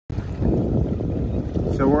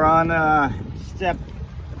So we're on step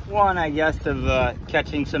one, I guess, of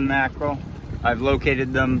catching some mackerel. I've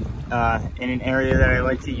located them in an area that I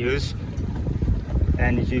like to use,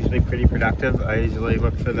 and it's usually pretty productive. I usually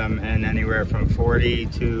look for them in anywhere from 40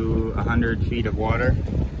 to 100 feet of water.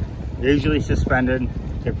 They're usually suspended.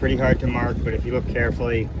 They're pretty hard to mark, but if you look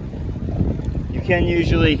carefully, you can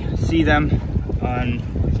usually see them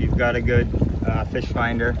if you've got a good fish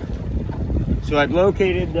finder. So I've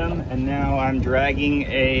located them, and now I'm dragging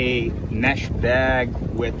a mesh bag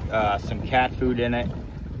with some cat food in it,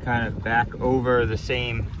 kind of back over the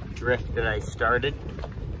same drift that I started.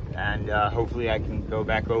 And hopefully I can go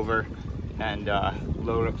back over and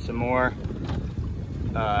load up some more.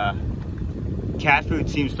 Cat food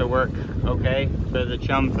seems to work okay for the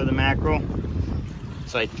chum, for the mackerel.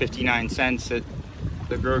 It's like 59 cents at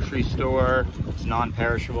the grocery store. It's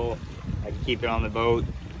non-perishable. I can keep it on the boat.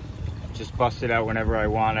 Just bust it out whenever I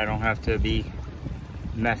want. I don't have to be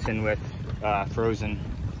messing with frozen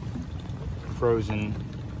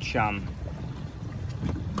chum.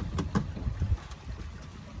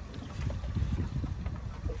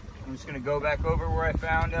 I'm just gonna go back over where I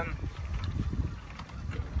found him.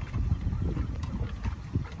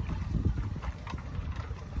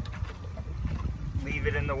 Leave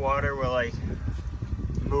it in the water while I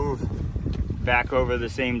move back over the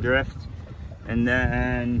same drift, and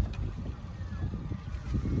then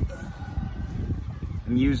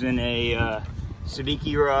I'm using a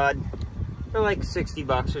sabiki rod. They're like 60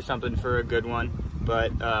 bucks or something for a good one,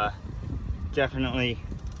 but definitely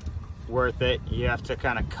worth it. You have to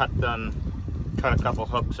kind of cut a couple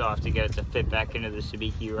hooks off to get it to fit back into the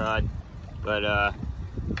sabiki rod. But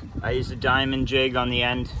I use a diamond jig on the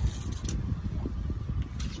end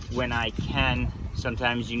when I can.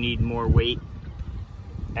 Sometimes you need more weight,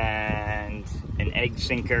 and an egg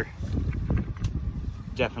sinker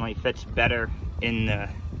definitely fits better in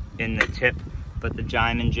the tip, but the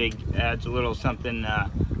diamond jig adds a little something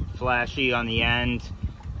flashy on the end.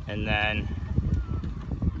 And then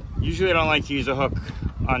usually I don't like to use a hook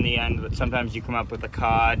on the end, but sometimes you come up with a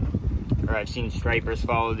cod, or I've seen stripers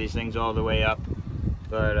follow these things all the way up.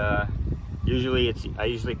 But usually I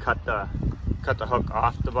usually cut the hook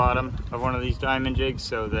off the bottom of one of these diamond jigs,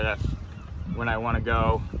 so that when I want to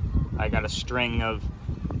go, I got a string of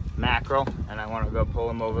mackerel and I want to go pull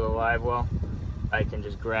them over the live well, I can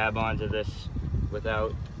just grab onto this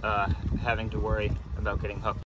without having to worry about getting hooked.